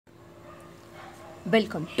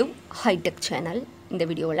Welcome to High Tech channel. இந்த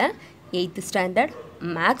வீடியோவில் 8th standard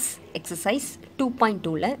maths exercise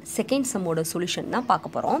 2.2ல second sum ஓட solution தான்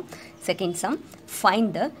பார்க்க போகிறோம். Second sum, find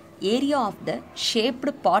the area of the shaped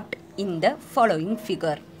part in the following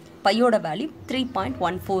figure. பையோட value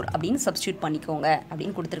 3.14 அப்படின்னு substitute பண்ணிக்கோங்க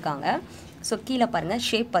அப்படின்னு கொடுத்துருக்காங்க. ஸோ கீழே பாருங்கள்,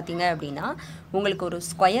 ஷேப் பார்த்தீங்க அப்படின்னா உங்களுக்கு ஒரு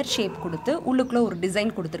ஸ்கொயர் ஷேப் கொடுத்து உள்ளுக்குள்ளே ஒரு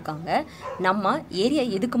டிசைன் கொடுத்துருக்காங்க. நம்ம ஏரியா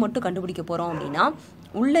எதுக்கு மட்டும் கண்டுபிடிக்க போகிறோம் அப்படின்னா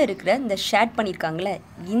உள்ளே இருக்கிற இந்த ஷேட் பண்ணியிருக்காங்களே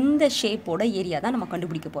இந்த ஷேப்போட ஏரியா தான் நம்ம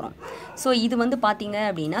கண்டுபிடிக்க போகிறோம். ஸோ இது வந்து பார்த்தீங்க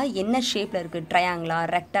அப்படின்னா என்ன ஷேப்பில் இருக்குது, ட்ரையாங்கிளா,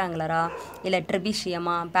 ரெக்டாங்குலரா, இல்லை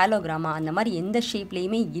ட்ரெபிஷியமா, பேலோகிராமா, அந்த மாதிரி எந்த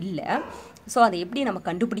ஷேப்லேயுமே இல்லை. ஸோ அதை எப்படி நம்ம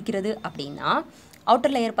கண்டுபிடிக்கிறது அப்படின்னா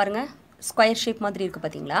அவுட்டர் லேயர் பாருங்கள், ஸ்கொயர் ஷேப் மாதிரி இருக்குது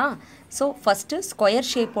பார்த்தீங்களா. ஸோ ஃபஸ்ட்டு ஸ்கொயர்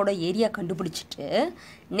ஷேப்போட ஏரியா கண்டுபிடிச்சிட்டு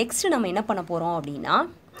நெக்ஸ்ட்டு நம்ம என்ன பண்ண போகிறோம் அப்படின்னா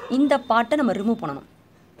இந்த பார்ட்டை நம்ம ரிமூவ் பண்ணணும்.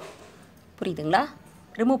 புரியுதுங்களா?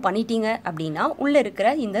 ரிமூவ் பண்ணிட்டீங்க அப்படின்னா உள்ளே இருக்கிற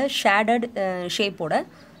இந்த ஷேடட் ஷேப்போட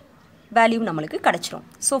வேல்யூ நம்மளுக்கு கிடச்சிரும்.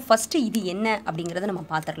 ஸோ ஃபஸ்ட்டு இது என்ன அப்படிங்கிறத நம்ம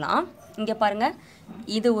பார்த்துடலாம். இங்கே பாருங்கள்,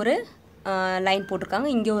 இது ஒரு லைன் போட்டிருக்காங்க,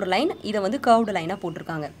 இங்கே ஒரு லைன், இதை வந்து கர்வ்டு லைனாக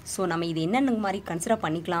போட்டிருக்காங்க. ஸோ நம்ம இது என்னென்ன மாதிரி கன்சிடர்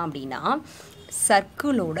பண்ணிக்கலாம் அப்படின்னா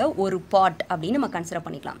சர்க்கிளோட ஒரு பார்ட் அப்படின்னு நம்ம கன்சிடர்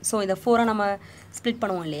பண்ணிக்கலாம். ஸோ இதை 4 நம்ம ஸ்ப்ளிட்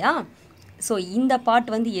பண்ணுவோம் இல்லையா. ஸோ இந்த பார்ட்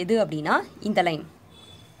வந்து எது அப்படின்னா இந்த லைன்,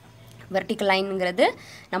 வெர்டிக்கல் லைனுங்கிறது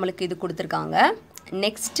நம்மளுக்கு இது கொடுத்துருக்காங்க.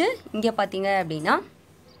 நெக்ஸ்ட்டு இங்கே பார்த்தீங்க அப்படின்னா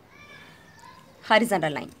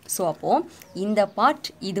ஹரிசாண்டல் லைன். ஸோ அப்போது இந்த பார்ட்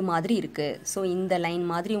இது மாதிரி இருக்குது. ஸோ இந்த லைன்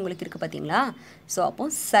மாதிரி உங்களுக்கு இருக்குது பார்த்தீங்களா. ஸோ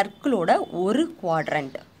அப்போது சர்க்கிளோட ஒரு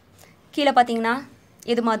குவாட்ரண்ட். கீழே பார்த்தீங்கன்னா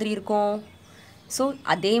எது மாதிரி இருக்கும். ஸோ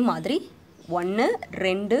அதே மாதிரி 1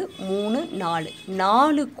 2 3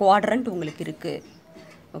 4 குவாட்ரண்ட் உங்களுக்கு இருக்குது.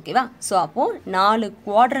 ஓகேவா? ஸோ அப்போது 4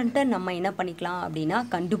 குவாட்ரண்ட்டை நம்ம என்ன பண்ணிக்கலாம் அப்படின்னா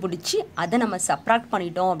கண்டுபிடிச்சி அதை நம்ம சப்ராக்ட்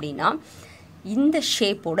பண்ணிட்டோம் அப்படின்னா இந்த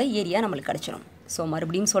ஷேப்போட ஏரியா நம்மளுக்கு கிடச்சிடும். ஸோ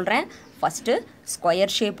மறுபடியும் சொல்கிறேன், ஃபஸ்ட்டு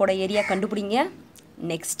ஸ்கொயர் ஷேப்போட ஏரியா கண்டுபிடிங்க.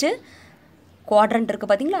 நெக்ஸ்ட்டு குவாட்ரண்ட் இருக்குது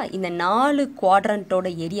பார்த்தீங்களா, இந்த 4 குவாட்ரண்ட்டோட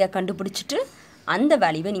ஏரியா கண்டுபிடிச்சிட்டு அந்த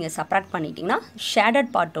வேல்யூவை நீங்கள் சப்ராக்ட் பண்ணிட்டீங்கன்னா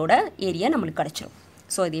ஷேடட் பார்ட்டோட ஏரியா நம்மளுக்கு கிடச்சிரும்.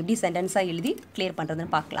 ஸோ இது எப்படி சென்டென்ஸாக எழுதி கிளியர்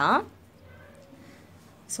பண்ணுறதுன்னு பார்க்கலாம்.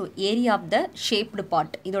 So area of the shaped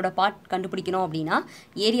part, இதோட பார்ட் கண்டுபிடிக்கணும் அப்படின்னா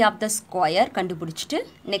ஏரியா ஆஃப் த ஸ்கொயர் கண்டுபிடிச்சிட்டு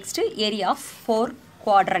நெக்ஸ்ட்டு ஏரியா ஆஃப் 4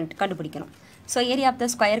 குவாட்ரண்ட் கண்டுபிடிக்கணும். ஸோ ஏரியா ஆஃப் த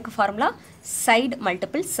ஸ்கொயருக்கு formula side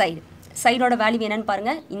multiple side. சைடோட value என்னென்னு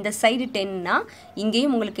பாருங்கள், இந்த சைடு 10னா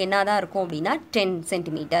இங்கேயும் உங்களுக்கு என்ன தான் இருக்கும் அப்படின்னா 10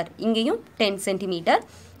 சென்டிமீட்டர், இங்கேயும் 10 சென்டிமீட்டர்,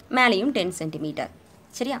 மேலேயும் 10 சென்டிமீட்டர்.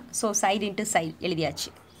 சரியா? ஸோ சைடு இன்ட்டு சைடு எழுதியாச்சு,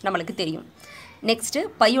 நம்மளுக்கு தெரியும். நெக்ஸ்ட்டு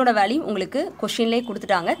பையோட வேல்யூ உங்களுக்கு கொஷின்லேயே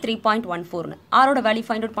கொடுத்துட்டாங்க 3.14னு. ஆரோட வேல்யூ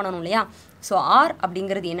ஃபைண்ட் அவுட் பண்ணணும் இல்லையா. ஸோ ஆர்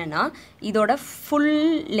அப்படிங்கிறது என்னென்னா இதோட ஃபுல்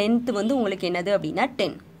லென்த்து வந்து உங்களுக்கு என்னது அப்படின்னா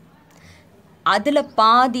 10. அதில்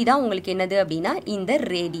பாதி தான் உங்களுக்கு என்னது அப்படின்னா இந்த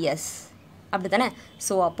ரேடியஸ், அப்படி தானே.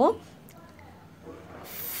 ஸோ அப்போது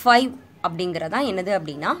 5 அப்படிங்கிறதான் என்னது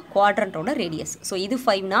அப்படின்னா குவாட்ரண்ட்டோட ரேடியஸ். ஸோ இது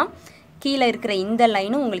 5னா கீழே இருக்கிற இந்த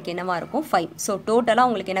லைனும் உங்களுக்கு என்னவா இருக்கும் 5. ஸோ டோட்டலாக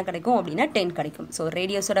உங்களுக்கு என்ன கிடைக்கும் அப்படின்னா 10 கிடைக்கும். ஸோ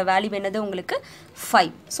ரேடியஸோட வேல்யூ என்னது உங்களுக்கு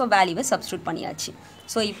 5. ஸோ வேல்யூவை சப்ஸ்டியூட் பண்ணியாச்சு.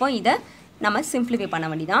 ஸோ இப்போ இதை நம்ம சிம்பிளிஃபை பண்ண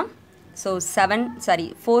வேண்டியதான். ஸோ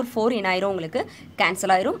 4 என்ன ஆயிரும் உங்களுக்கு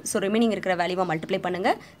கேன்சல் ஆயிரும். ஸோ ரிமைனிங் இருக்கிற வேல்யூவை மல்டிப்ளை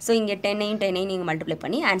பண்ணுங்கள். ஸோ இங்கே 10 நீங்கள் மல்டிப்ளை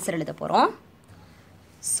பண்ணி ஆன்சர் எழுத போகிறோம்.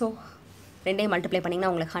 ஸோ 2 மல்டிப்ளை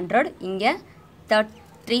பண்ணிங்கன்னா உங்களுக்கு 100. இங்கே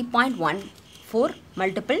 3.14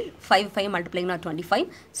 மல்டிபிள் 5 மல்டிப்ளைனா 25.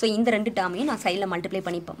 ஸோ இந்த 2 டேர்மையும் நான் சைடில் மல்டிப்ளை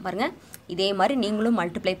பண்ணி பாருங்கள். இதே மாதிரி நீங்களும்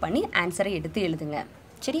மல்டிப்ளை பண்ணி ஆன்சரை எடுத்து எழுதுங்க.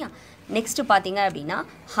 சரியா? நெக்ஸ்ட்டு பார்த்தீங்க அப்படின்னா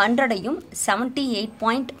 100ஐயும்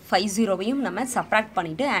 78.50வையும் நம்ம சப்ராக்ட்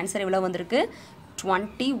பண்ணிவிட்டு ஆன்சர் எவ்வளோ வந்திருக்கு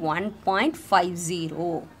 21.50.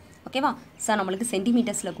 ஓகேவா? ஸோ நம்மளுக்கு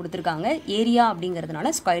சென்டிமீட்டர்ஸில் கொடுத்துருக்காங்க. ஏரியா அப்படிங்கிறதுனால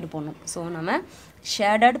ஸ்கொயர் போடணும். ஸோ நம்ம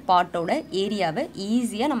ஷேடட் பார்ட்டோட ஏரியாவை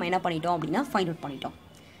ஈஸியாக நம்ம என்ன பண்ணிட்டோம் அப்படின்னா ஃபைண்ட் அவுட் பண்ணிட்டோம்.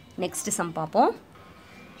 நெக்ஸ்ட்டு சம் பார்ப்போம்.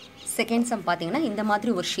 செகண்ட் சம் பார்த்தீங்கன்னா இந்த மாதிரி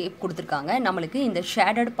ஒரு ஷேப் கொடுத்துருக்காங்க. நம்மளுக்கு இந்த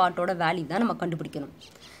ஷேடட் பார்ட்டோட வேல்யூ தான் நம்ம கண்டுபிடிக்கணும்.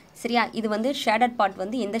 சரியா? இது வந்து ஷேடட் பார்ட்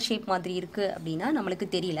வந்து எந்த ஷேப் மாதிரி இருக்குது அப்படின்னா நம்மளுக்கு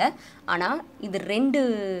தெரியல. ஆனால் இது 2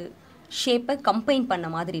 ஷேப்பை கம்பைன் பண்ண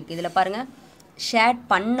மாதிரி இருக்குது. இதில் பாருங்கள், ஷேட்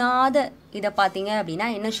பண்ணாத இதை பார்த்தீங்க அப்படின்னா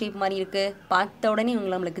என்ன ஷேப் மாதிரி இருக்குது, பார்த்த உடனே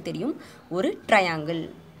நம்மளுக்கு தெரியும், ஒரு ட்ரையாங்கிள்.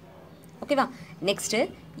 ஓகேவா? நெக்ஸ்ட்டு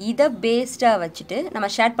இதை பேஸ்டாக வச்சுட்டு நம்ம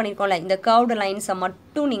ஷேட் பண்ணியிருக்கோம்ல இந்த கர்வ்டு லைன்ஸை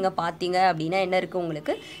மட்டும் நீங்கள் பார்த்தீங்க அப்படின்னா என்ன இருக்குது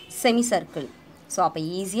உங்களுக்கு செமி சர்க்கிள். ஸோ அப்போ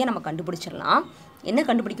ஈஸியாக நம்ம கண்டுபிடிச்சிடலாம். என்ன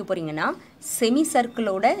கண்டுபிடிக்க போகிறீங்கன்னா செமி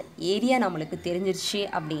சர்க்கிளோட ஏரியா நம்மளுக்கு தெரிஞ்சிருச்சு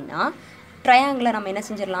அப்படின்னா ட்ரையாங்கிளை நம்ம என்ன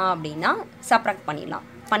செஞ்சிடலாம் அப்படின்னா சப்ராக்ட்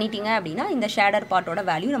பண்ணிட்டீங்க அப்படின்னா இந்த ஷேடர் பார்ட்டோட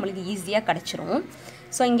வேல்யூ நம்மளுக்கு ஈஸியாக கிடச்சிரும்.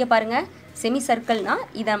 ஸோ இங்கே பாருங்கள், செமி சர்க்கிள்னால்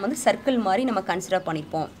இதை வந்து சர்க்கிள் மாதிரி நம்ம கன்சிடர்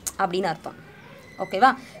பண்ணிப்போம் அப்படின்னு அர்த்தம். ஓகேவா?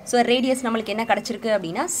 ஸோ ரேடியஸ் நம்மளுக்கு என்ன கிடச்சிருக்கு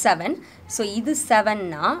அப்படின்னா 7. ஸோ இது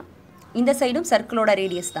 7னா இந்த சைடும் சர்க்கிளோட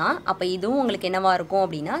ரேடியஸ் தான். அப்போ இதுவும் உங்களுக்கு என்னவாக இருக்கும்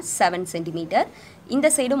அப்படின்னா 7 சென்டிமீட்டர். இந்த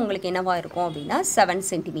சைடும் உங்களுக்கு என்னவாக இருக்கும் அப்படின்னா 7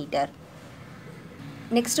 சென்டிமீட்டர்.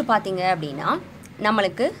 நெக்ஸ்ட்டு பார்த்தீங்க அப்படின்னா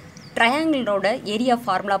நம்மளுக்கு ட்ரையாங்கிளோட ஏரியா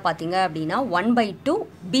ஃபார்முலா பார்த்தீங்க அப்படின்னா 1/2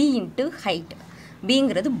 b இன்ட்டு ஹைட்.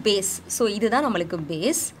 பிங்கிறது பேஸ். ஸோ இதுதான் நம்மளுக்கு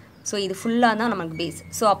பேஸ். ஸோ இது ஃபுல்லாக தான் நமக்கு பேஸ்.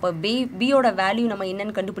 ஸோ அப்போ பியோட வேல்யூ நம்ம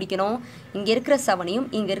என்னென்னு கண்டுபிடிக்கணும். இங்கே இருக்கிற 7ஐயும்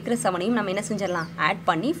இங்கே இருக்கிற 7ஐயும் நம்ம என்ன செஞ்சிடலாம், ஆட்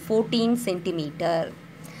பண்ணி 14 சென்டிமீட்டர்.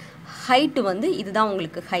 ஹைட்டு வந்து இதுதான்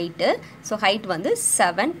உங்களுக்கு ஹைட்டு. ஸோ ஹைட் வந்து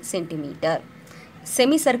 7 சென்டிமீட்டர்.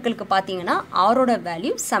 செமி சர்க்கிளுக்கு பார்த்தீங்கன்னா ஆரோட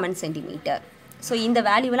வேல்யூ 7 சென்டிமீட்டர். ஸோ இந்த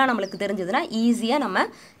வேல்யூவெலாம் நம்மளுக்கு தெரிஞ்சதுன்னா ஈஸியாக நம்ம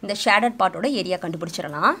இந்த ஷேடட் பார்ட்டோட ஏரியா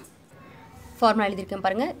கண்டுபிடிச்சிடலாம். ஃபார்முலா எழுதியிருக்கேன்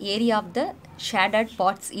பாருங்கள். Area of the shaded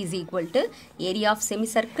parts is equal to area of semi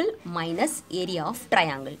circle minus area of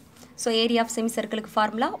triangle. So area of semi சர்க்கிளுக்கு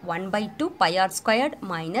formula 1/2 by R squared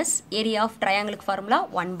minus area of ட்ரையாங்கிளுக்கு formula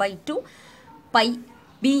 1/2 by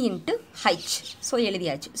b into H. So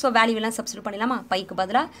எழுதியாச்சு. So வேல்யூலாம் substitute பண்ணிடலாமா. Bike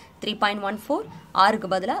பதிலாக 3.14, ஆருக்கு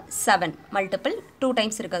பதிலாக 7 multiple 2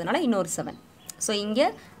 times இருக்கிறதுனால இன்னொரு 7. So இங்கே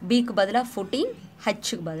பிக்கு பதிலாக 14,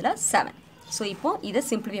 ஹச்சுக்கு பதிலாக 7. ஸோ இப்போது இதை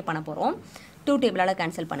சிம்பிளிஃபை பண்ண போகிறோம். 2 டேபிளால்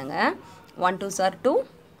கேன்சல் பண்ணுங்கள். 1 2s are 2,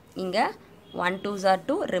 இங்கே 1 2s are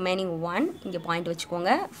 2, ரிமைனிங் 1 இங்கே பாயிண்ட்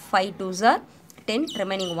வச்சுக்கோங்க. 5 2s are 10,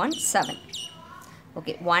 remaining 1 7.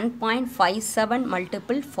 Okay, 1.57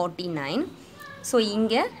 multiple 49. So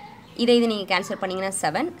இங்கே இதை நீங்கள் கேன்சல் பண்ணிங்கன்னா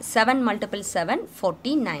 7 மல்டிபிள் 7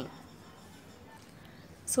 49.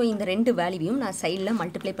 ஸோ இந்த ரெண்டு வேல்யூவையும் நான் சைடில்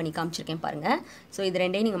மல்டிப்ளை பண்ணி காமிச்சிருக்கேன் பாருங்கள். ஸோ இது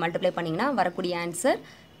ரெண்டையும் நீங்கள் மல்டிப்ளை பண்ணிங்கன்னா வரக்கூடிய ஆன்சர்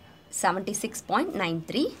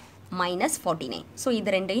 76.93 மைனஸ் 49. ஸோ இது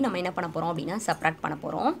ரெண்டையும் நம்ம என்ன பண்ண போகிறோம் அப்படின்னா சப்ராக்ட் பண்ண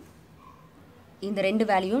போகிறோம். இந்த ரெண்டு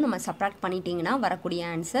வேல்யூவும் நம்ம சப்ராக்ட் பண்ணிட்டீங்கன்னா வரக்கூடிய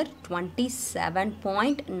ஆன்சர்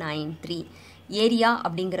 27.93. ஏரியா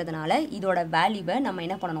அப்படிங்கிறதுனால இதோட வேல்யூவை நம்ம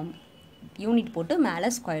என்ன பண்ணணும், யூனிட் போட்டு மேலே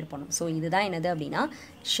ஸ்கொயர் பண்ணணும். ஸோ இதுதான் என்னது அப்படின்னா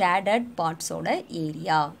ஷேடட் பார்ட்ஸோட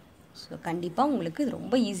ஏரியா. ஸோ கண்டிப்பாக உங்களுக்கு இது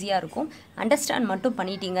ரொம்ப ஈஸியாக இருக்கும். அண்டர்ஸ்டாண்ட் மட்டும்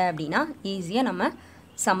பண்ணிட்டீங்க அப்படின்னா ஈஸியாக நம்ம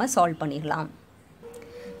சம்ம சால்வ் பண்ணிடலாம்.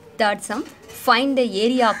 Third sum, find the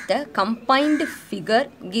area of the combined figure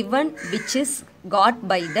given which is God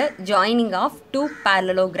by the joining of 2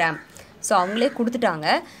 parallelogram. So அவங்களே கொடுத்துட்டாங்க,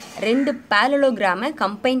 2 parallelogram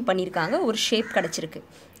கம்பைன் பண்ணியிருக்காங்க, ஒரு ஷேப் கிடச்சிருக்கு.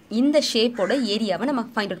 இந்த ஷேப்போட ஏரியாவை நம்ம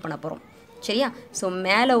ஃபைண்ட் அவுட் பண்ண போகிறோம். சரியா. ஸோ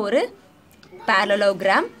மேலே ஒரு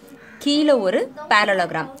parallelogram, கீழே ஒரு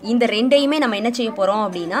parallelogram. இந்த ரெண்டையுமே நம்ம என்ன செய்ய போகிறோம்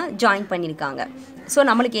அப்படின்னா ஜாயின் பண்ணியிருக்காங்க. ஸோ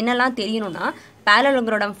நம்மளுக்கு என்னெல்லாம் தெரியணும்னா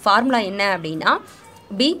parallelogram ஃபார்முலா என்ன அப்படின்னா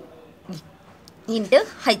b இன்ட்டு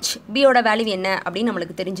ஹச். பியோட வேல்யூ என்ன அப்படின்னு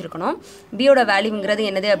நம்மளுக்கு தெரிஞ்சிருக்கணும். பியோட வேல்யூங்கிறது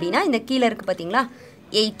என்னது அப்படின்னா இந்த கீழே இருக்குது பார்த்தீங்களா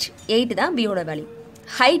 8 தான் பியோட வேல்யூ.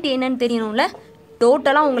 ஹைட் என்னன்னு தெரியணும்ல.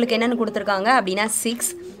 டோட்டலாக உங்களுக்கு என்னென்னு கொடுத்துருக்காங்க அப்படின்னா 6.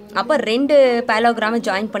 அப்போ 2 parallelogram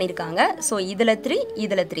ஜாயின் பண்ணியிருக்காங்க. ஸோ இதில் 3,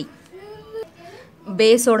 இதில் 3.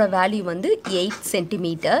 பேஸோட வேல்யூ வந்து 8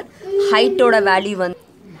 சென்டிமீட்டர். ஹைட்டோட வேல்யூ வந்து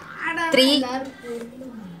 3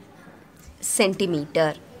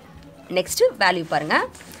 சென்டிமீட்டர். நெக்ஸ்ட்டு வேல்யூ பாருங்கள்.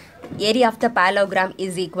 Area of the parallelogram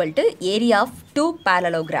is equal to area of 2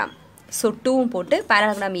 parallelogram. So 2 போட்டு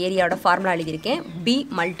parallelogram ஏரியாவோட ஃபார்முலா எழுதியிருக்கேன். b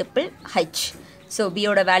multiple H. ஸோ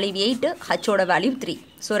பியோட வேல்யூ 8, ஹச்சோட வேல்யூ 3.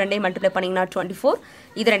 ஸோ ரெண்டையும் மல்டிப்ளை பண்ணிங்கன்னா 24,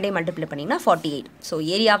 இது ரெண்டையும் மல்டிப்ளை பண்ணிங்கன்னா 48. So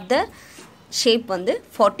area of the shape வந்து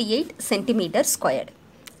 48 centimetre squared.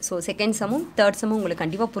 So second சம்மும் third சம்மும் உங்களுக்கு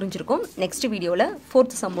கண்டிப்பாக புரிஞ்சிருக்கும். நெக்ஸ்ட் வீடியோவில்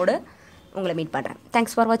 4th சம்மோட உங்களை மீட் பண்ணுறேன்.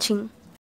 தேங்க்ஸ் ஃபார் வாட்சிங்.